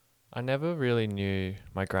I never really knew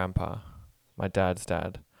my grandpa, my dad's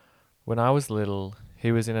dad. When I was little,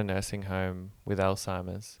 he was in a nursing home with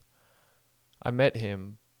Alzheimer's. I met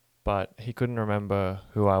him, but he couldn't remember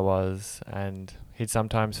who I was, and he'd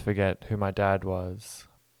sometimes forget who my dad was.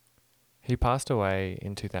 He passed away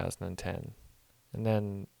in 2010, and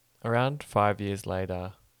then around 5 years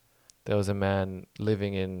later, there was a man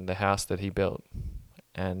living in the house that he built,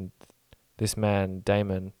 and this man,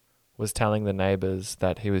 Damon, was telling the neighbours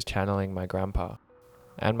that he was channeling my grandpa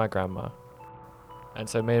and my grandma. And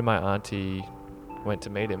so me and my auntie went to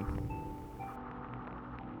meet him.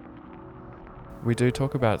 We do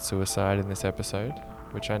talk about suicide in this episode,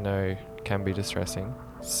 which I know can be distressing.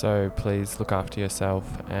 So please look after yourself,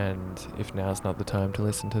 and if now's not the time to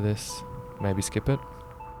listen to this, maybe skip it.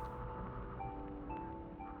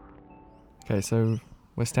 Okay, so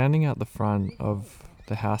we're standing out the front of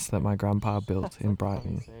the house that my grandpa built in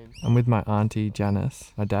Brighton. I'm with my auntie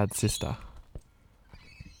Janice, my dad's sister.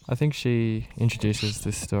 I think she introduces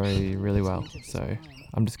this story really well, so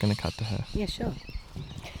I'm just going to cut to her. Yeah, sure.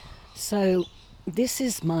 So this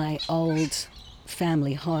is my old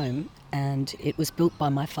family home, and it was built by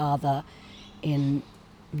my father in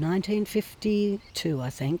 1952, I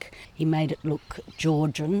think. He made it look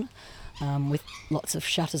Georgian, with lots of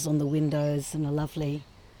shutters on the windows and a lovely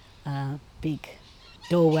big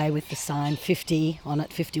doorway with the sign 50 on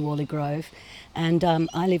it, 50 Wally Grove. And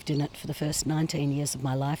I lived in it for the first 19 years of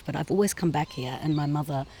my life, but I've always come back here, and my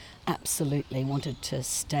mother absolutely wanted to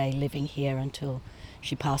stay living here until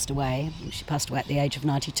she passed away. She passed away at the age of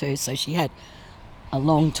 92, so she had a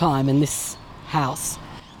long time in this house.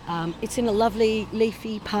 It's in a lovely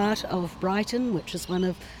leafy part of Brighton, which is one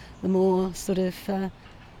of the more sort of,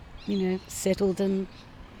 settled and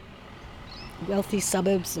wealthy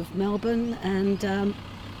suburbs of Melbourne, and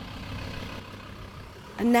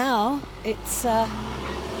now it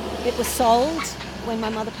was sold when my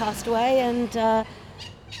mother passed away, and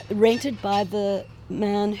rented by the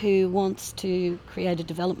man who wants to create a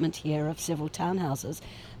development here of several townhouses.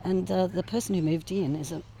 And the person who moved in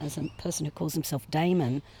is a person who calls himself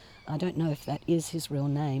Damon. I don't know if that is his real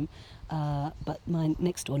name, but my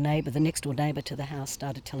next door neighbour to the house,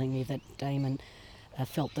 started telling me that Damon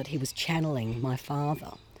felt that he was channeling my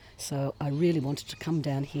father. So I really wanted to come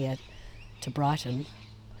down here to Brighton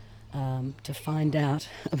to find out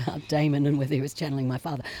about Damon and whether he was channeling my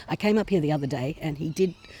father. I came up here the other day, and he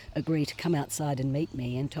did agree to come outside and meet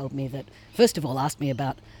me, and told me that, first of all, asked me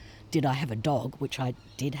about did I have a dog, which I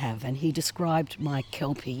did have, and he described my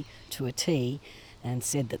Kelpie to a T and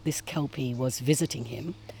said that this Kelpie was visiting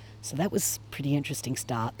him. So that was a pretty interesting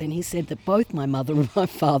start. Then he said that both my mother and my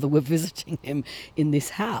father were visiting him in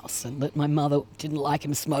this house, and that my mother didn't like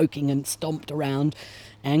him smoking and stomped around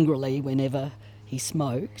angrily whenever he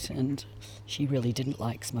smoked, and she really didn't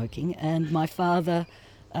like smoking. And my father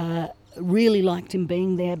really liked him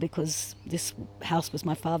being there, because this house was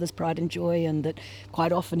my father's pride and joy, and that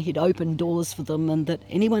quite often he'd open doors for them, and that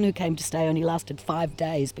anyone who came to stay only lasted 5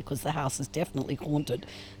 days, because the house is definitely haunted,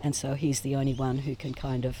 and so he's the only one who can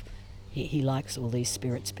he likes all these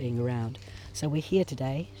spirits being around. So we're here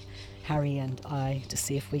today, Harry and I, to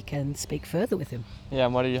see if we can speak further with him. Yeah,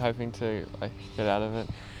 and what are you hoping to get out of it?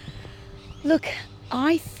 Look,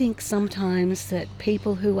 I think sometimes that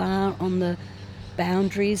people who are on the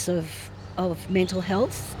boundaries of mental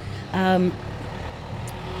health,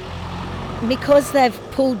 because they've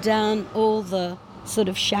pulled down all the sort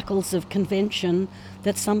of shackles of convention,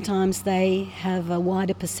 that sometimes they have a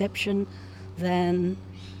wider perception than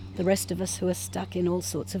the rest of us who are stuck in all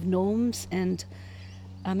sorts of norms. And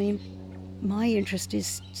I mean, my interest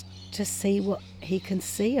is to see what he can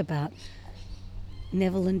see about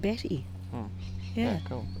Neville and Betty. Yeah,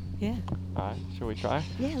 cool. Yeah. Alright, shall we try?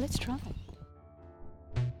 Yeah, let's try.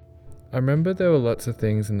 I remember there were lots of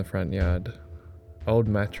things in the front yard. Old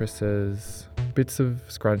mattresses, bits of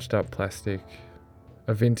scrunched up plastic,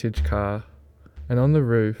 a vintage car, and on the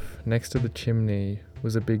roof, next to the chimney,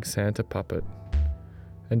 was a big Santa puppet,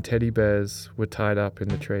 and teddy bears were tied up in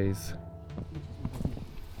the trees.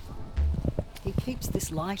 He keeps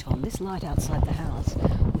this light on. This light outside the house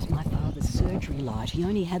was my father's surgery light. He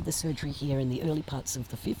only had the surgery here in the early parts of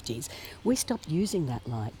the 50s. We stopped using that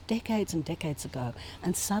light decades and decades ago,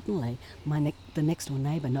 and suddenly the next door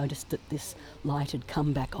neighbour noticed that this light had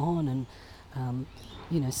come back on, and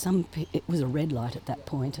it was a red light at that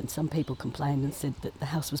point, and some people complained and said that the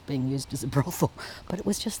house was being used as a brothel, but it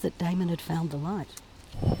was just that Damon had found the light.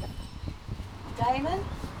 Damon?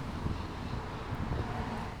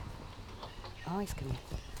 Oh, he's coming.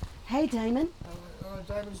 Hey, Damon.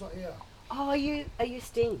 Damon's not here. Oh, are you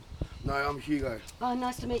Sting? No, I'm Hugo. Oh,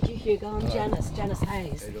 nice to meet you, Hugo. I'm Janice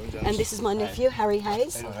Hayes. How you doing, Janice? And this is my nephew, Harry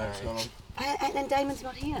Hayes. How you doing, Harry? What's going on? And Damon's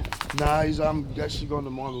not here. No, he's actually gone to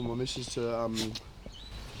mine with my missus to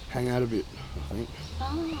hang out a bit, I think.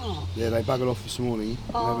 Oh. Yeah, they buggered off this morning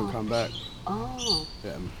and haven't come back. Oh.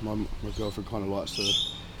 Yeah, my girlfriend kind of likes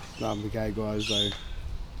the gay guys, though.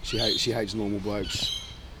 She hates normal blokes.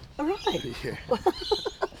 All right. Yeah.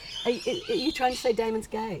 Are you trying to say Damon's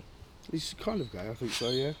gay? He's kind of gay, I think so,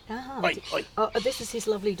 yeah. Ah. Oi, oi. Oh, this is his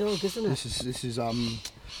lovely dog, isn't it? This is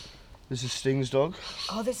Sting's dog.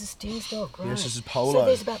 Oh, this is Sting's dog, right? Yes, this is Polo. So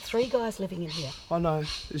there's about 3 guys living in here. I know.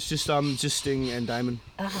 It's just Sting and Damon.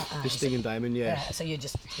 Just Sting and Damon, yeah. So you're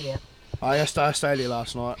just here. I stayed here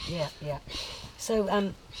last night. Yeah.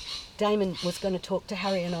 So Damon was going to talk to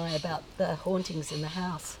Harry and I about the hauntings in the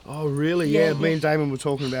house. Oh, really? Yeah, me and Damon were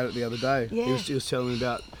talking about it the other day. Yeah. He was telling me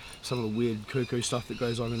about some of the weird cuckoo stuff that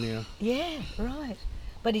goes on in here. Yeah, right.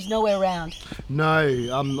 But he's nowhere around. No,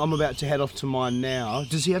 I'm about to head off to mine now.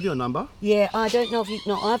 Does he have your number? Yeah, I don't know if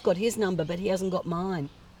I've got his number, but he hasn't got mine.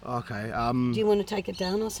 Okay. Do you want to take it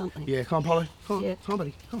down or something? Yeah, come on, Polly. Come on, Yeah. come on,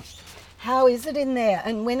 buddy. Come on. How is it in there?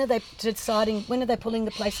 And when are they pulling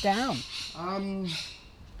the place down?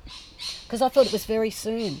 Because I thought it was very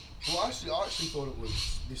soon. Well, I actually thought it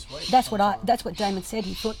was this week. That's what Damon said.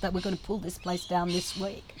 He thought that we're going to pull this place down this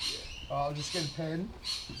week. Yeah. I'll just get a pen.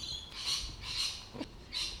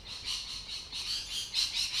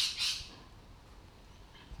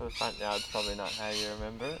 So the front yard's probably not how you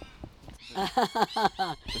remember it.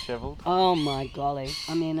 Dishevelled. Oh my golly.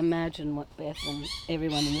 I mean, imagine what Beth and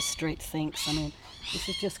everyone in the street thinks. I mean, this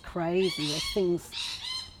is just crazy. There's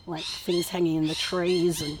things hanging in the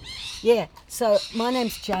trees and yeah. So my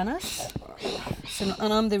name's Janice, and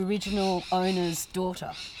I'm the original owner's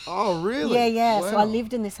daughter. Oh, really? Yeah. Wow. So I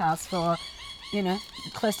lived in this house for,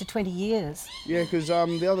 close to 20 years. Yeah, because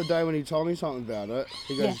the other day when he told me something about it,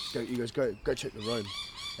 he goes, go check the room.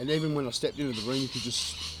 And even when I stepped into the room, you could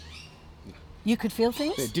just... You could feel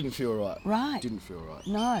things? Yeah, it didn't feel right. Right. Didn't feel right.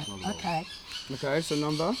 No. Okay. Okay, so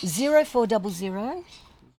number? 0400.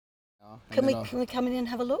 Can we then, come in and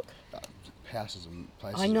have a look? houses and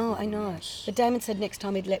places. I know. Nice. But Damon said next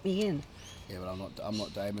time he'd let me in. Yeah, but I'm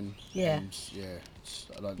not Damon. Yeah. And, yeah.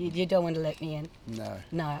 I don't. You don't want to let me in? No.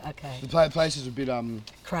 No. Okay. The place is a bit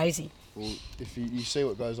Crazy. Well, if you see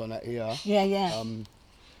what goes on out here. Yeah.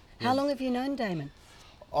 How long have you known Damon?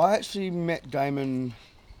 I actually met Damon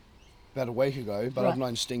about a week ago, but Right. I've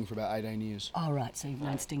known Sting for about 18 years. Oh, right. So you've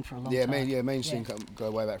known Sting for a long Yeah, time. me and Sting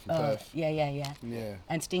go way back from Perth. Yeah. Yeah,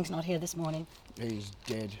 And Sting's not here this morning. he's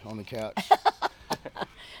dead on the couch.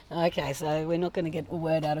 Okay, so we're not going to get a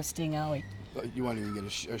word out of Sting, are we? You won't even get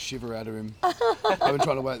a shiver out of him. I've been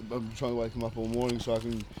trying to wake him up all morning so I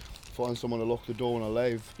can find someone to lock the door when I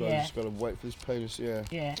leave. But I just got to wait for this penis.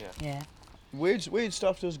 Yeah. Weird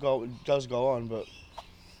stuff does go on, but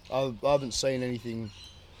I haven't seen anything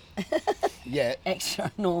yet.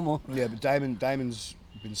 Extra normal. Yeah, but Damon's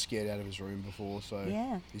been scared out of his room before, so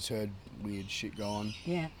he's heard weird shit go on.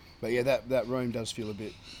 Yeah. But yeah, that room does feel a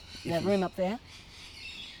bit iffy. That room up there?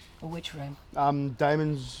 Or which room?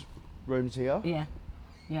 Damon's room's here. Yeah.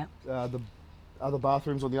 The other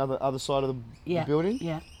bathroom's on the other side of the building.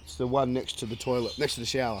 Yeah. It's the one next to the toilet, next to the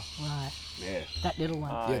shower. Right. Yeah. That little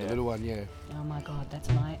one. The little one, yeah. Oh my God, that's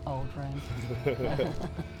my old room.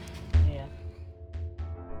 Yeah.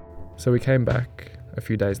 So we came back a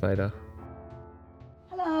few days later.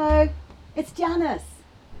 Hello, it's Janice.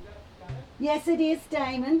 Yes, it is,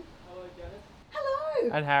 Damon. Hello, Janice.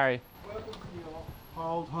 Hello. And Harry. Welcome to your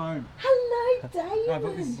old home. Hello, Damon. No,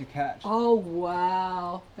 but this is your cat. Oh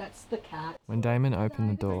wow, that's the cat. When Damon opened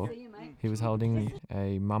the door, See you, mate. he was holding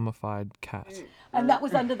a mummified cat. And that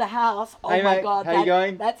was under the house. Oh Hey, my mate, God, how you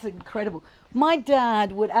going? That's incredible. My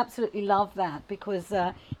dad would absolutely love that because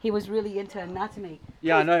he was really into anatomy.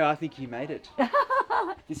 Yeah, I know. I think you made it.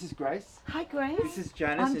 This is Grace. Hi, Grace. This is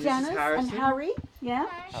Janice. I'm and Janice this is Harrison. and Harry. Yeah.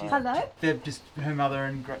 Hello. They've just her mother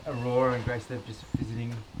and Aurora and Grace. They're just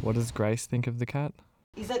visiting. What does Grace think of the cat?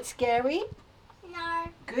 Is that scary? No.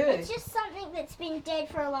 Good. It's just something that's been dead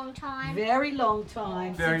for a long time. Very long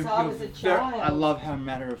time since I was a you're child. I love how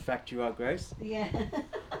matter of fact you are, Grace. Yeah.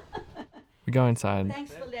 We go inside.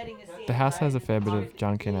 Thanks for letting us in. The house has a fair bit of It's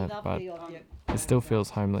junk in really it, but lovely of you. it still feels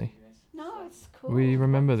homely. No, it's cool. We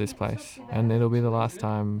remember this place, and it'll be the last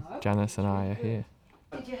time Janice and I are here.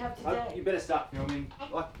 What did you have You today? better start filming.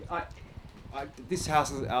 This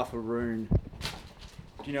house is Alpha Rune.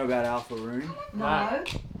 Do you know about Alpha Rune? No.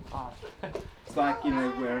 It's like,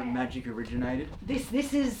 where magic originated.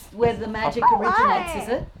 This is where the magic originates, is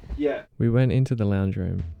it? Yeah. We went into the lounge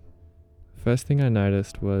room. First thing I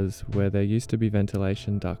noticed was where there used to be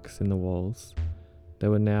ventilation ducts in the walls, there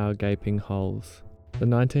were now gaping holes. The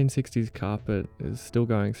 1960s carpet is still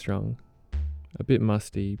going strong. A bit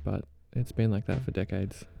musty, but it's been like that for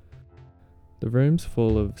decades. The room's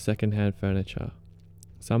full of second-hand furniture,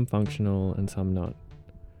 some functional and some not.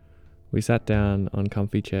 We sat down on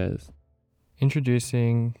comfy chairs.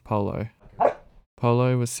 Introducing Polo.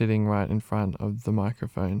 Polo was sitting right in front of the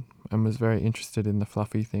microphone and was very interested in the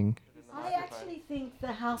fluffy thing. I actually think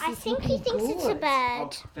the house I is think he looking thinks it's a good. bird.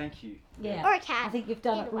 Thank you. Yeah. Or a cat. I think you've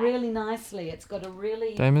done it Either way. really nicely. It's got a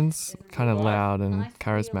really... Damon's kind of nice loud and feel.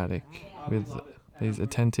 charismatic, with these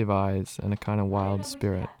attentive eyes and a kind of wild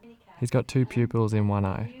spirit. He's got 2 pupils in one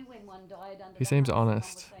eye. He seems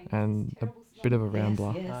honest and a bit of a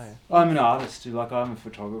rambler. Yes. I'm an artist too, like I'm a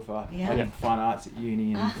photographer. Yeah. I did fine arts at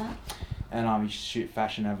uni and I used to shoot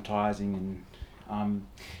fashion advertising and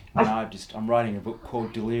I'm writing a book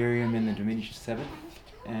called Delirium in the Diminished Seventh.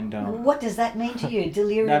 And What does that mean to you? an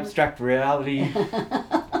Delirium? abstract reality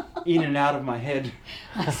in and out of my head.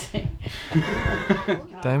 I see.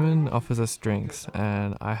 Damon offers us drinks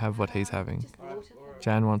and I have what he's having.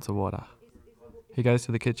 Jan wants a water. He goes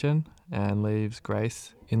to the kitchen and leaves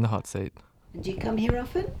Grace in the hot seat. Do you come here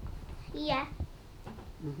often? Yeah.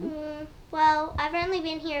 Well, I've only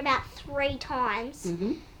been here about 3 times.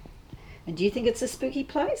 Mm-hmm. And do you think it's a spooky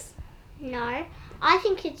place? No. I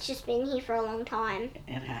think it's just been here for a long time.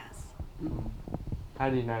 It has. How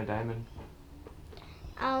do you know Damon?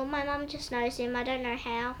 Oh, my mum just knows him. I don't know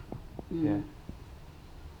how. Yeah.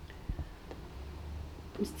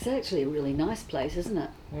 It's actually a really nice place, isn't it?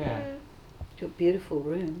 Mm. Got beautiful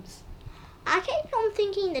rooms. I keep on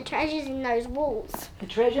thinking the treasure's in those walls. The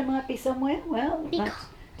treasure might be somewhere. Well, I Because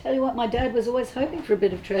tell you what, my dad was always hoping for a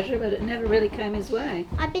bit of treasure, but it never really came his way.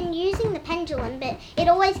 I've been using the pendulum, but it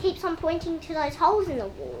always keeps on pointing to those holes in the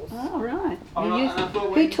walls. Oh, right. Oh, You no, used- and I thought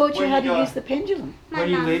who when- taught you when how you to go- use the pendulum? My When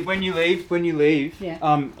you mum. leave, Yeah.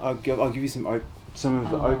 I'll give you some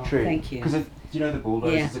of the oak tree. thank you. Because you know the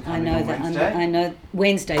bulldozers Yeah, that I come know in on that. Wednesday? I know.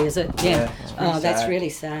 Wednesday, is it? Yeah, it's pretty Oh, that's sad. really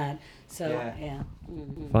sad. So, Yeah. yeah.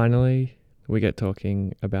 Mhm. Finally, we get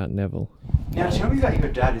talking about Neville. Now tell me about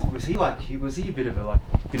your dad. Was he a bit of a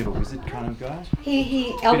wizard kind of guy?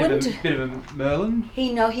 I wouldn't. Bit of a Merlin.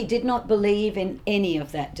 He did not believe in any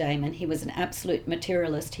of that, Damon. He was an absolute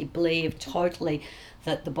materialist. He believed totally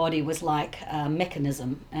that the body was like a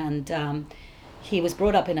mechanism, and he was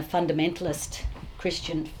brought up in a fundamentalist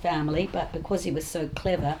Christian family, but because he was so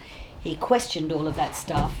clever, he questioned all of that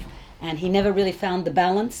stuff, and he never really found the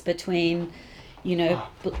balance between,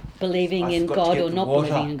 believing I in forgot to God get or the not water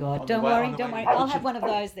believing in God. on Don't the way- worry, on the don't way worry. to the I'll have kitchen. one of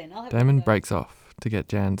those then. I'll have Damon one of those. breaks off to get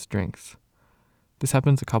Jan's drinks. This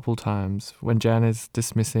happens a couple times when Jan is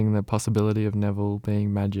dismissing the possibility of Neville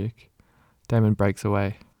being magic. Damon breaks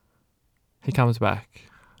away. He comes back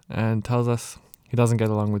and tells us he doesn't get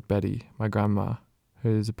along with Betty, my grandma,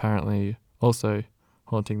 who's apparently also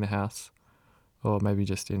haunting the house, or maybe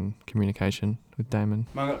just in communication with Damon.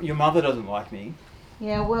 Your mother doesn't like me.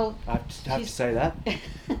 Yeah, well, I have to She's- say that.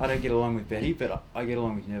 I don't get along with Betty, but I get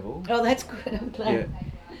along with Neville. oh, that's good. I'm glad. Yeah.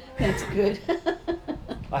 That's good.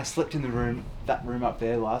 I slept in that room up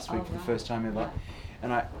there last week Oh, for the right. first time ever,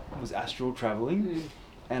 and I was astral traveling,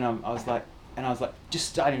 and I was like just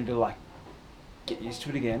starting to get used to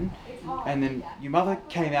it again, and then your mother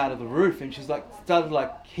came out of the roof and she was started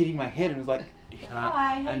hitting my head and was like,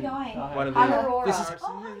 Hi, how you and going? one of I'm the Aurora.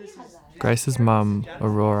 this is Grace's mum,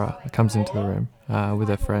 Aurora, comes into the room with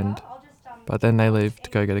her friend, but then they leave to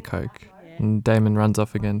go get a Coke, and Damon runs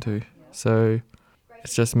off again too. So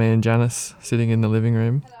it's just me and Janice sitting in the living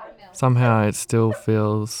room. Somehow it still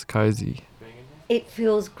feels cozy. It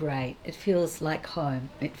feels great. It feels like home.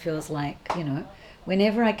 It feels like,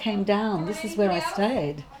 whenever I came down, this is where I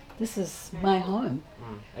stayed. This is my home.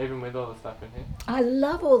 Even with all the stuff in here. I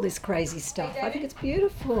love all this crazy stuff. I think it's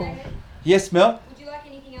beautiful. Yes, Mel. Would you like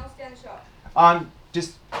anything else down the shop?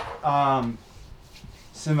 Just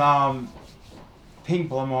some pink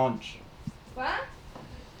blancmange. What?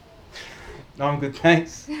 No, I'm good,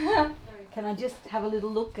 thanks. Can I just have a little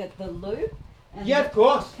look at the loop? And Yeah, of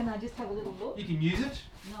course. Can I just have a little look? You can use it.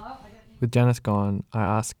 No, I don't need. With Janice gone, I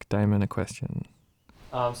ask Damon a question.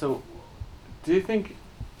 So, do you think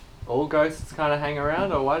all ghosts kind of hang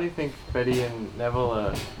around, or why do you think Betty and Neville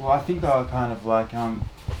are... Well, I think they were kind of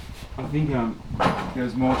I think there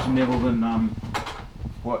was more to Neville than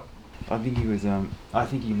what. I think he was I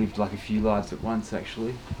think he lived a few lives at once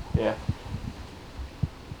actually. Yeah.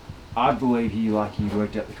 I believe he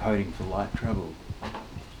worked out the coding for light travel.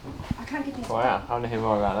 I can't get these. Wow, I want to hear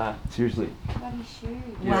more about that. Seriously. Bloody shoes.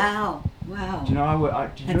 Wow, wow. Do you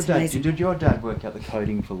know, That's amazing. did your dad work out the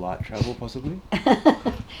coding for light travel, possibly?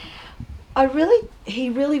 He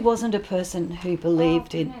really wasn't a person who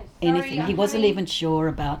believed in goodness. anything. Sorry, He I'm wasn't coming. even sure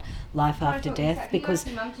about life after death because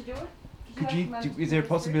Can you ask your mum to do it? Is there a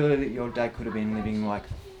possibility that your dad could have been living like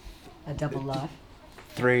a double life.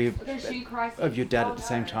 three Shoe crisis. of your dad at the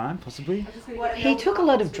same time, possibly? He took a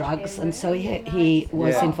lot of drugs, and so he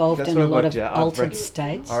was Yeah, involved that's in what a I've lot worked of out. altered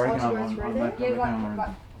states. I reckon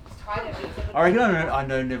I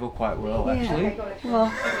know Neville quite well, actually. Well,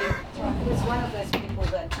 he was one of those people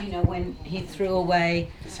that, when he threw away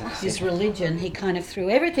his religion, he kind of threw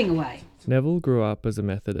everything away. Neville grew up as a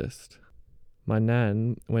Methodist. My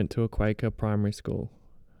nan went to a Quaker primary school,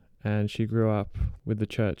 and she grew up with the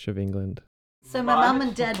Church of England. So my mum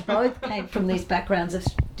and dad both came from these backgrounds of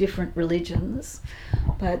different religions.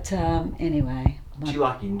 But anyway. Do you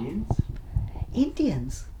like Indians?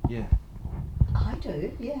 Indians? Yeah. I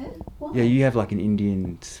do, yeah. Why? Yeah, you have like an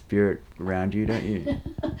Indian spirit around you, don't you?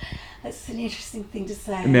 That's an interesting thing to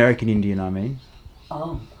say. American Indian, I mean.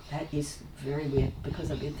 Oh, that is very weird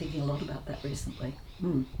because I've been thinking a lot about that recently.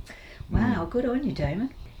 Wow, good on you,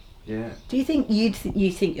 Damon. Yeah. Do you think you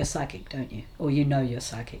think you're psychic, don't you? Or you're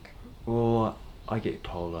psychic? Well, I get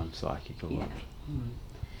told I'm psychic a lot.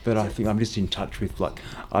 But I think I'm just in touch with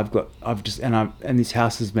and this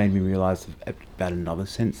house has made me realise about another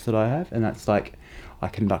sense that I have, and that's like I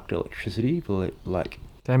conduct electricity, but like.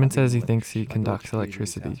 Damon says he thinks he conducts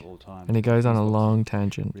electricity, and he goes on a long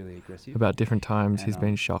tangent about different times he's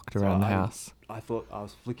been shocked around the house. I thought I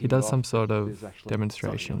was flicking. He does some sort of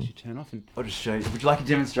demonstration. I'll just show you. Would you like a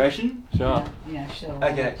demonstration? Sure. Yeah, sure.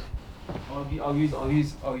 Okay. I'll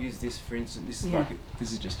use this for instance. This is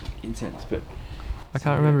this is just incense, but I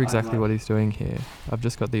can't remember exactly what he's doing here. I've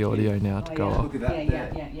just got the audio now to go off. look at that.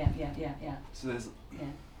 Yeah. So there's.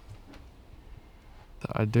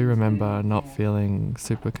 I do remember not feeling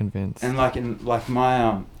super convinced. And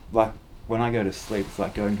my when I go to sleep, it's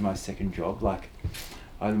like going to my second job. Like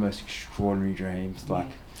I have the most extraordinary dreams. Like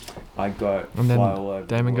I go And fly then all over.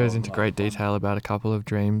 Damon the goes world, into great detail about a couple of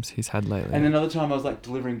dreams he's had lately. And then another time I was like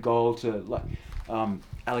delivering gold to like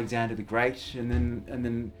Alexander the Great, and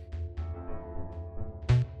then.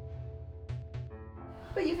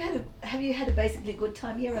 But have you had a basically good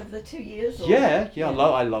time here over the 2 years? Or? Yeah.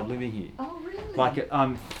 I love living here. Oh really? Like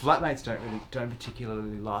flatmates don't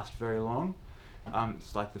particularly last very long.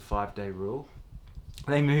 It's like the 5-day rule.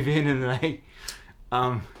 They move in and they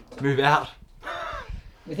move out.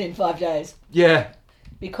 Within 5 days. Yeah.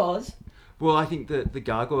 Because? Well, I think the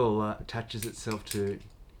gargoyle attaches itself to.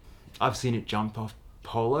 I've seen it jump off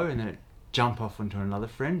Polo and then it jump off onto another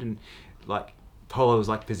friend, and like Polo was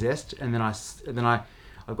like possessed, and then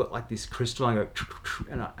I've got like this crystal, and I go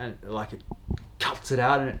and like it cuts it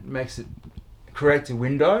out and it creates a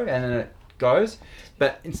window, and then it goes.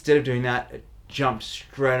 But instead of doing that, it jumped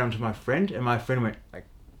straight onto my friend, and my friend went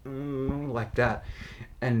like that,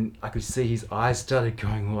 and I could see his eyes started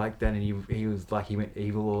going like that, and he was like he went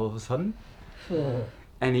evil all of a sudden,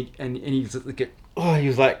 and he was like he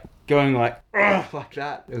was like going like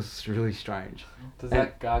that. It was really strange. Does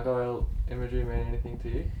that gargoyle imagery mean anything to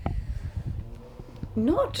you?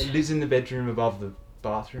 Not. It lives in the bedroom above the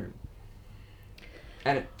bathroom,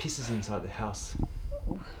 and it pisses inside the house.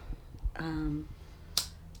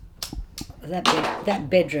 That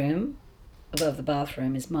bedroom above the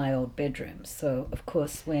bathroom is my old bedroom. So of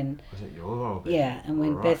course when Was it your old bedroom? yeah, and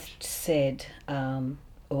when Right. Beth said,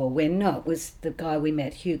 it was the guy we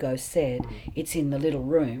met, Hugo, said it's in the little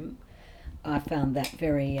room. I found that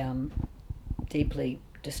very deeply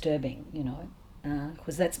disturbing,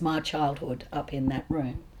 because that's my childhood up in that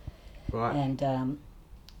room. Right. And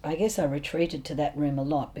I guess I retreated to that room a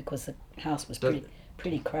lot because the house was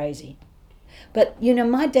pretty crazy. But,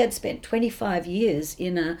 my dad spent 25 years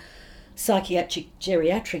in a psychiatric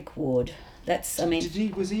geriatric ward.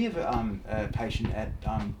 Was he ever a patient at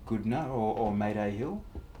Goodna or Mayday Hill?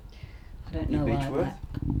 I don't in know why. Beechworth?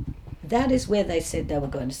 That is where they said they were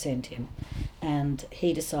going to send him. And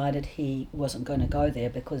he decided he wasn't going to go there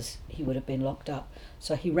because he would have been locked up.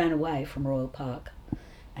 So he ran away from Royal Park.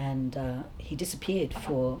 And he disappeared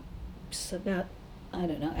for just about,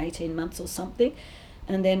 18 months or something.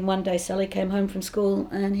 And then one day Sally came home from school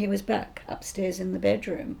and he was back upstairs in the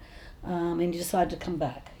bedroom. And he decided to come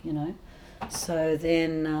back, So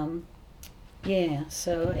then,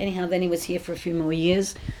 so anyhow, then he was here for a few more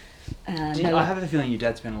years. I have a feeling your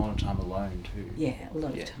dad spent a lot of time alone too. Yeah, a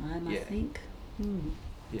lot of time, I think.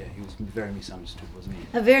 Yeah, he was very misunderstood, wasn't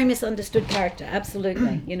he? A very misunderstood character,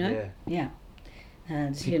 absolutely, Yeah. Yeah.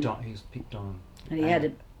 And He was picked on. and he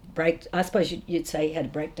had I suppose you'd say he had a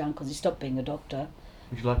breakdown because he stopped being a doctor.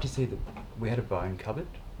 Would you like to see we had a bone cupboard?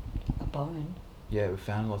 A bone? Yeah, we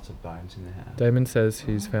found lots of bones in the house. Damon says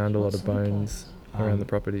he's found a lot of What sort of bones around the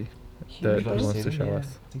property that he Would you like to wants see to them? show Yeah,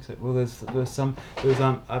 us. I think so.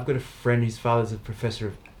 Well, I've got a friend whose father's a professor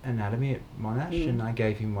of anatomy at Monash, and I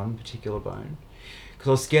gave him one particular bone because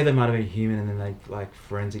I was scared they might have been human, and then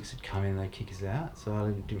forensics had come in and they kick us out. So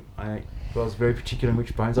I was very particular in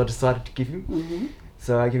which bones I decided to give him. Mm-hmm.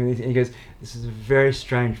 So I give him this, and he goes, "This is a very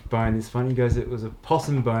strange bone. This one." He goes, "It was a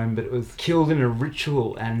possum bone, but it was killed in a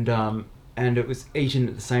ritual, and it was eaten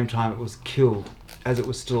at the same time it was killed, as it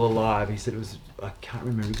was still alive." He said it was, I can't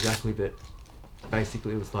remember exactly, but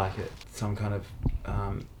basically it was like some kind of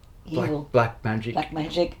black magic. Black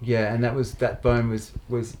magic. Yeah, and that bone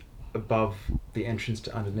was above the entrance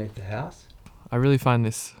to underneath the house. I really find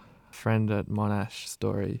this friend at Monash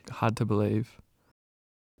story hard to believe.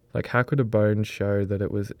 Like, how could a bone show that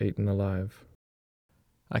it was eaten alive?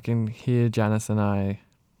 I can hear Janice and I,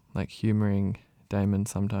 humouring Damon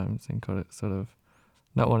sometimes and sort of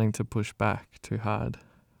not wanting to push back too hard.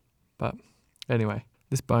 But anyway,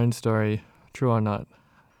 this bone story, true or not,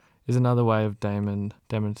 is another way of Damon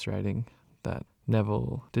demonstrating that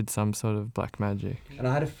Neville did some sort of black magic. And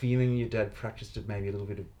I had a feeling your dad practiced maybe a little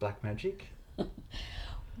bit of black magic.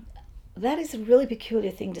 That is a really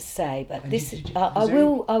peculiar thing to say, but And this did you-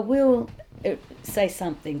 I will say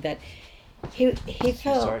something that he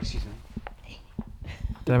felt. Sorry, excuse me.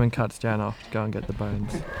 Damon cuts Jan off to go and get the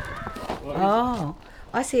bones. Oh,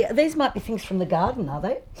 I see. These might be things from the garden, are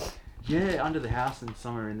they? Yeah, under the house and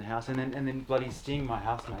somewhere in the house, and then bloody Sting, my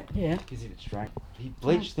housemate. Yeah. He's a bit strange. He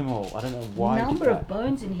bleached them all. I don't know why. The he did number of that.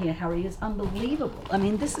 bones in here, Harry, is unbelievable. I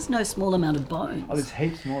mean, this is no small amount of bones. Oh, there's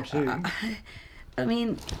heaps more too. I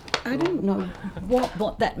mean, I don't know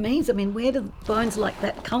what that means. I mean, where do bones like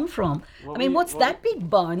that come from? What's that big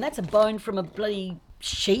bone? That's a bone from a bloody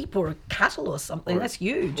sheep or a cattle or something. That's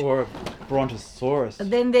huge. Or a brontosaurus.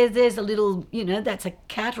 And then there's a little, that's a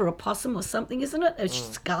cat or a possum or something, isn't it? A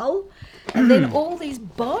skull. And then all these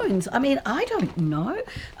bones. I mean, I don't know.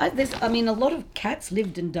 A lot of cats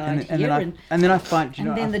lived and died and here. then I find,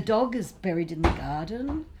 the dog is buried in the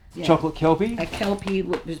garden. Yeah. Chocolate kelpie. A kelpie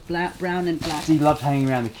was brown and black. He loved hanging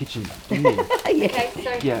around the kitchen, didn't he? Yeah. Okay,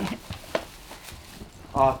 so Yeah.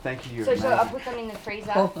 Oh, thank you. You're so amazing. I'll put them in the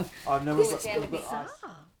freezer. Oh, I've never this got is Stand a bit bizarre.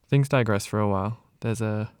 Things digress for a while. There's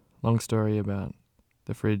a long story about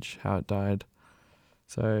the fridge, how it died.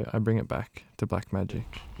 So I bring it back to black magic.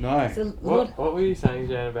 No. It's a lot. What were you saying,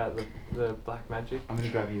 Jan, about the black magic? I'm going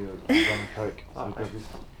to grab you a rum and coke. So I'll grab this.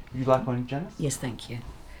 You like one, Janice? Yes, thank you.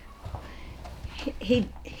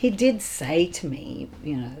 He did say to me,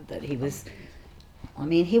 that he was. I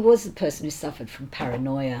mean, he was a person who suffered from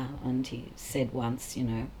paranoia, and he said once,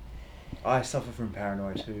 I suffer from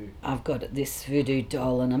paranoia too. I've got this voodoo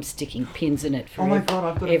doll, and I'm sticking pins in it for Oh my God,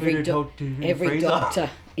 I've got a voodoo doll too in the every freezer. doctor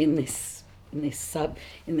in this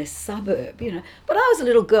suburb, But I was a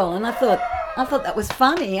little girl, and I thought that was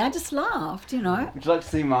funny. I just laughed, Would you like to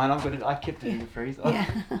see mine? I kept it in the freezer. Yeah.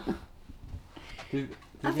 Do you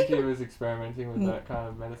I think think he was experimenting with that kind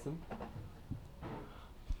of medicine?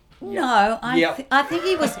 No, Yep. I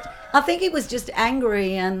think he was just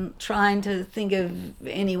angry and trying to think of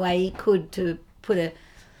any way he could to put a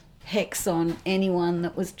hex on anyone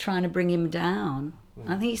that was trying to bring him down.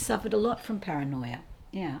 I think he suffered a lot from paranoia.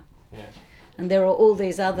 Yeah. Yeah. And there are all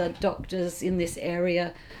these other doctors in this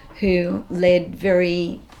area who led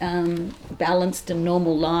very balanced and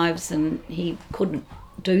normal lives, and he couldn't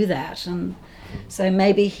do that. And so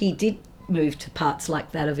maybe he did move to parts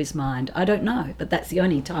like that of his mind. I don't know, but that's the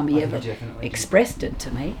only time he ever definitely expressed it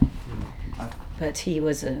to me. But he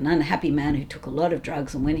was an unhappy man who took a lot of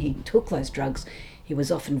drugs, and when he took those drugs, he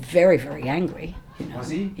was often very, very angry. Was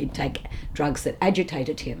he? He'd take drugs that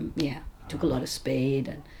agitated him. Yeah, took a lot of speed,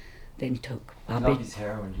 and then he took He loved his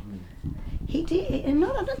heroin, didn't he did. And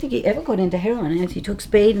I don't think he ever got into heroin. He took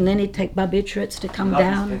speed, and then he'd take barbiturates to he? come He loved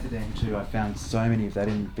down. his pethidine too. I found so many of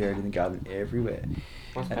that buried in the garden everywhere.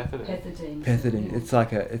 What's pethidine? Pethidine.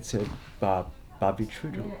 Pethidine. It's a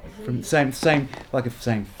barbiturate from same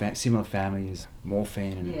similar family as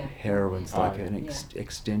morphine and Yeah. heroin's like yeah. an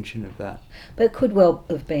extension of that. But it could well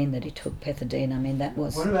have been that he took pethidine. I mean, that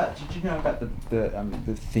was. What about? Did you know about the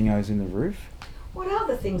thingos in the roof? What are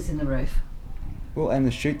the things in the roof? Well, and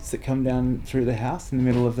the chutes that come down through the house in the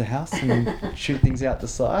middle of the house and then shoot things out the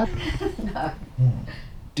side. No.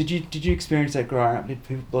 Did you experience that growing up? Did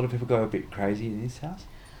a lot of people go a bit crazy in this house?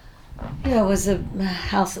 Yeah, it was a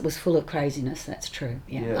house that was full of craziness, that's true.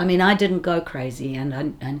 Yeah. Yeah. I mean, I didn't go crazy and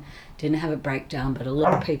I didn't have a breakdown, but a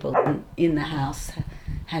lot of people in the house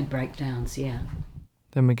had breakdowns, yeah.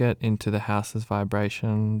 Then we get into the house's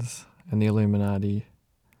vibrations and the Illuminati,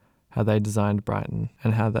 how they designed Brighton,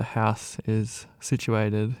 and how the house is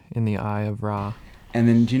situated in the Eye of Ra. And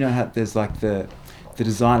then do you know how there's like the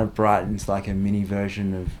design of Brighton's like a mini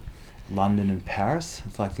version of London and Paris?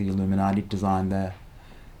 It's like the Illuminati designed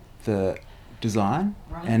the design.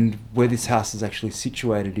 Right. And where this house is actually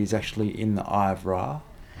situated is actually in the Eye of Ra.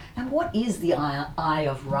 And what is the Eye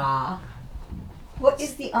of Ra? What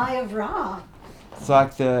is the Eye of Ra? It's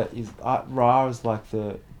like Ra is like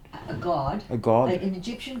A god? a god. An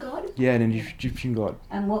Egyptian god? Yeah, an Egyptian god.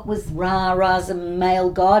 And what was Ra? Ra's a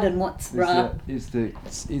male god, and what's Ra? Is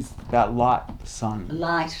about light, sun.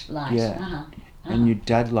 Light. Yeah. Uh-huh. And your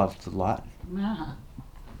dad loved the light. Uh-huh.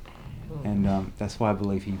 And that's why I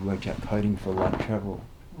believe he worked out coding for light travel.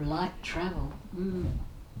 Light travel. Mm.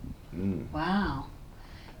 Mm. Wow.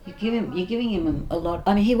 You're giving him a lot.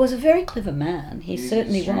 I mean, he was a very clever man. He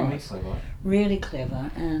certainly was. Clever. Really clever.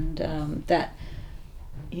 And that,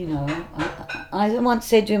 you know, I once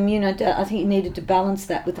said to him, you know, I think you needed to balance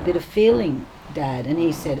that with a bit of feeling, Dad. And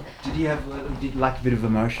he said... Did you like a bit of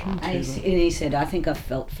emotion? And he said, I think I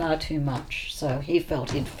felt far too much. So he felt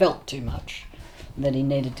he'd felt too much, that he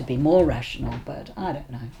needed to be more rational, but I don't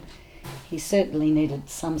know. He certainly needed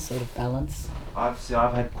some sort of balance. I've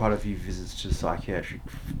had quite a few visits to psychiatric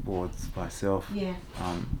wards myself. Yeah.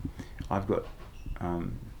 I've got...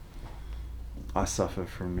 I suffer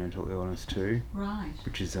from mental illness too. Right.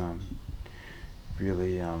 Which is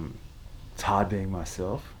really... it's hard being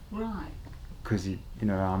myself. Right. Because you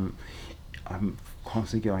know I'm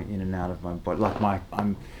constantly going in and out of my body. Like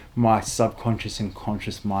my subconscious and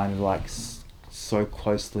conscious mind are like so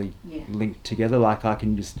closely linked together. Like I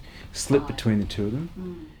can just slip between the two of them.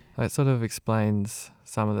 Mm. That sort of explains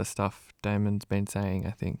some of the stuff Damon's been saying,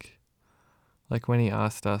 I think. Like when he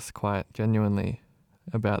asked us quite genuinely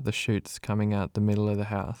about the shoots coming out the middle of the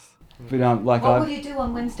house. But like what will you do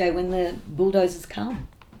on Wednesday when the bulldozers come?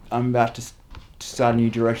 I'm about to start a new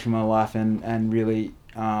direction in my life and really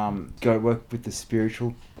go work with the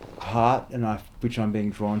spiritual part, which I'm being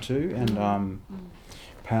drawn to, and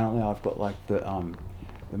apparently I've got like the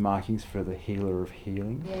markings for the healer of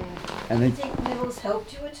healing. Yeah. And do you think Neville's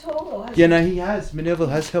helped you at all? Or yeah, no, he has. Neville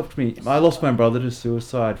has helped me. I lost my brother to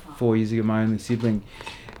suicide 4 years ago, my only sibling,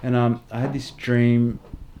 and I had this dream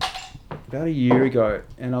about a year ago,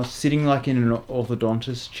 and I was sitting like in an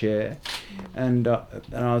orthodontist chair, and I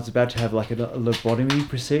was about to have like a lobotomy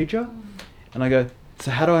procedure, and I go,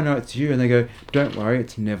 so how do I know it's you? And they go, don't worry,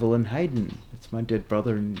 it's Neville and Hayden. It's my dead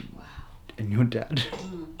brother and your dad.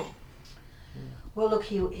 Well, look,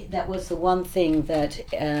 that was the one thing that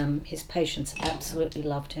his patients absolutely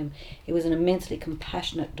loved him. He was an immensely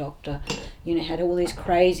compassionate doctor. You know, had all these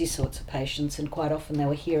crazy sorts of patients, and quite often they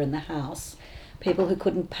were here in the house. People who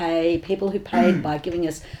couldn't pay, people who paid by giving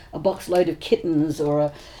us a box load of kittens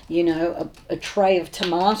or a tray of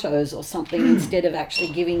tomatoes or something instead of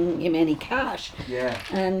actually giving him any cash. Yeah.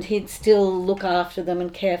 And he'd still look after them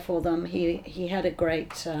and care for them. He had a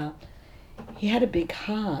great... he had a big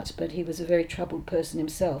heart, but he was a very troubled person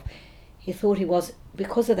himself. He thought he was,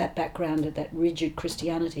 because of that background of that rigid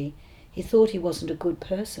Christianity, he thought he wasn't a good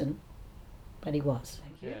person, but he was.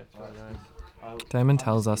 Yeah, it's really nice. Damon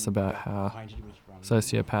tells us about how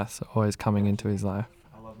sociopaths are always coming into his life,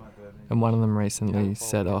 and one of them recently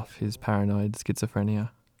set off his paranoid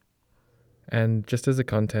schizophrenia. And just as a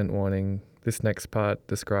content warning, this next part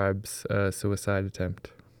describes a suicide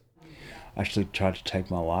attempt. I actually tried to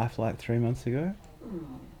take my life like 3 months ago.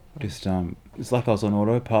 Just it's like I was on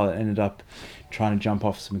autopilot. Ended up trying to jump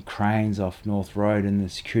off some cranes off North Road, and the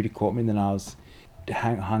security caught me. And then I was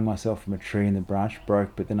hung myself from a tree, and the branch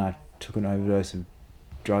broke. But then I took an overdose of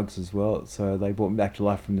drugs as well, so they brought me back to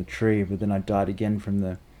life from the tree. But then I died again from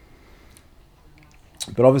the.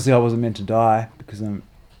 But obviously I wasn't meant to die because I'm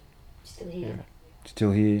Still here.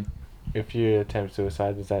 Still here. If you attempt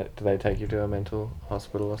suicide, do they take you to a mental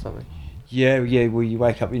hospital or something? Yeah. Well, you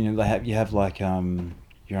wake up, you have like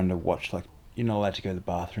you're under watch, like you're not allowed to go to the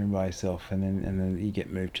bathroom by yourself, and then you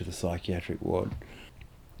get moved to the psychiatric ward.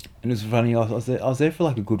 And it was funny. I was there for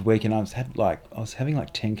like a good week, and I was having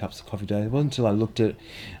like 10 cups of coffee a day. It wasn't until I looked at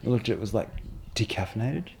it was like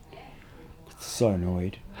decaffeinated. I was so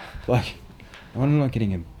annoyed. Like, I'm not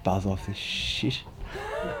getting a buzz off this shit.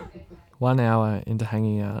 1 hour into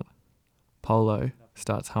hanging out, Polo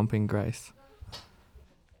starts humping Grace.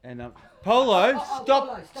 And Polo,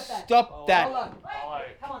 stop that. Polo.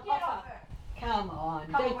 Come on, off her. Come on.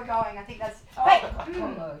 Come on, we're going. I think that's... Hey,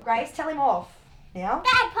 Grace, tell him off now.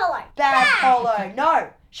 Bad Polo. Bad Polo. No,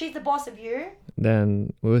 she's the boss of you.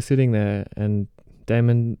 Then we were sitting there and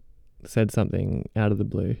Damon said something out of the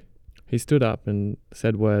blue. He stood up and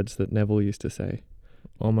said words that Neville used to say,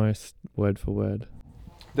 almost word for word.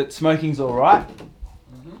 That smoking's all right,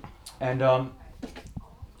 and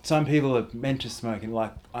some people are meant to smoke, and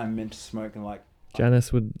like I'm meant to smoke, and like.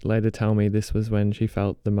 Janice would later tell me this was when she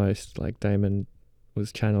felt the most like Damon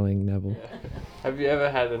was channeling Neville. Yeah. Have you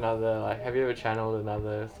ever channeled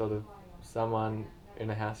another sort of someone in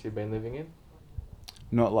a house you've been living in?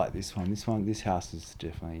 Not like this one. This house is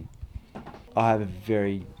definitely. I have a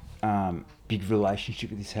very big relationship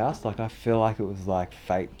with this house. Like I feel like it was like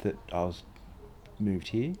fate that I was moved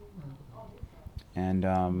here. And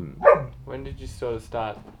when did you sort of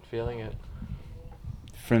start feeling it?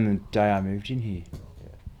 From the day I moved in here,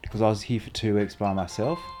 because I was here for 2 weeks by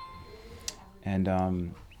myself, and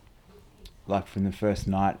like from the first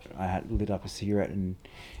night, I had lit up a cigarette, and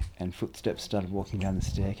footsteps started walking down the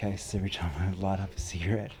staircase every time I light up a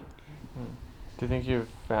cigarette. Do you think you've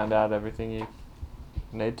found out everything you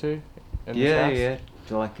need to in this house? Yeah.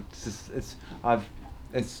 So like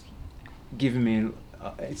it's given me,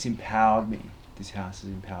 it's empowered me. This house has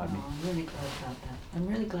empowered me. I'm really glad about that. I'm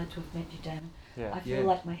really glad to have met you, Damon. Yeah. I feel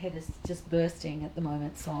like my head is just bursting at the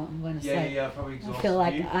moment, so I'm going to say. Yeah, probably exhausted I feel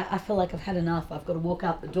like you. I feel like I've had enough. I've got to walk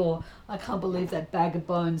out the door. I can't believe that bag of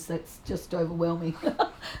bones. That's just overwhelming.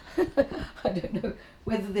 I don't know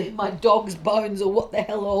whether they're my dog's bones or what the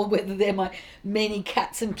hell, or whether they're my many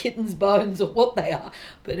cats and kittens' bones or what they are.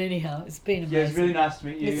 But anyhow, it's been amazing. Yeah, it's really nice to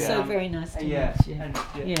meet you. It's so very nice to meet you. And,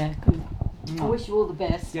 Yeah, good. I wish you all the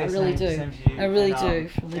best. Yeah, I really same do. to you. I really And,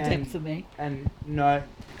 do, from the depths of me. And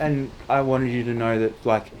I wanted you to know that,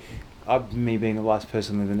 like, me being the last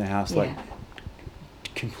person living in the house, like,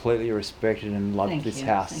 completely respected and loved this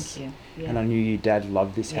house. Thank you. Yeah. And I knew your dad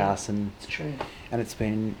loved this house, and it's true. And it's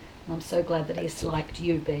been. I'm so glad that he's liked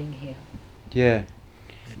you being here. Yeah,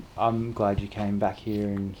 I'm glad you came back here,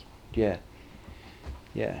 and yeah.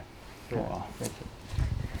 Oh.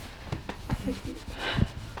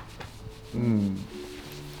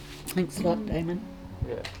 Thanks a lot, Damon.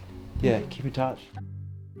 Yeah, keep in touch.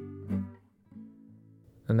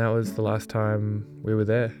 And that was the last time we were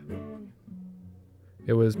there.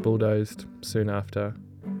 It was bulldozed soon after,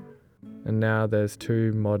 and now there's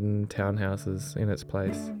 2 modern townhouses in its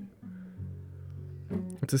place.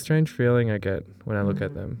 It's a strange feeling I get when I look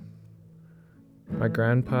at them. My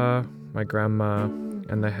grandpa, my grandma,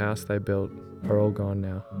 and the house they built are all gone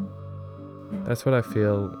now. That's what I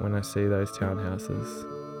feel when I see those townhouses.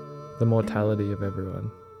 The mortality of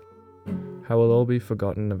everyone. How we'll all be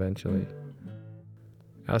forgotten eventually.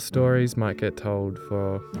 Our stories might get told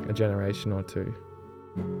for a generation or 2,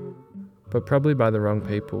 but probably by the wrong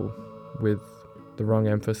people, with the wrong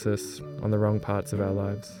emphasis on the wrong parts of our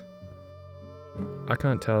lives. I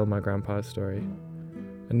can't tell my grandpa's story,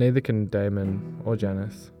 and neither can Damon or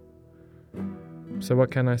Janice. So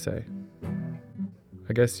what can I say?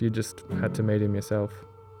 I guess you just had to meet him yourself.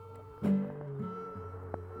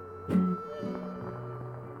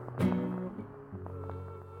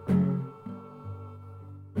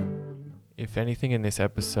 If anything in this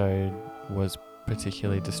episode was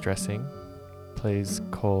particularly distressing, please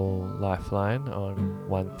call Lifeline on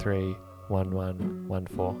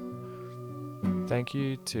 131114. Thank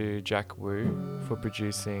you to Jack Wu for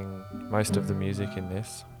producing most of the music in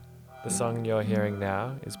this. The song you're hearing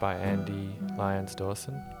now is by Andy Lyons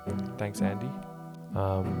Dawson. Thanks, Andy.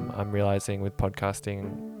 I'm realizing with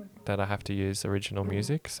podcasting that I have to use original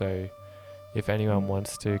music, so if anyone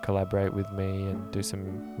wants to collaborate with me and do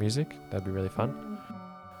some music, that'd be really fun.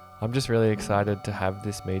 I'm just really excited to have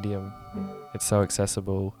this medium. It's so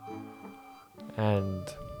accessible, and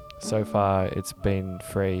so far it's been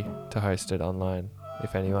free to host it online.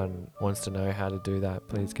 If anyone wants to know how to do that,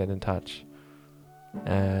 please get in touch.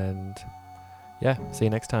 And yeah, see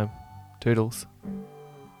you next time. Toodles.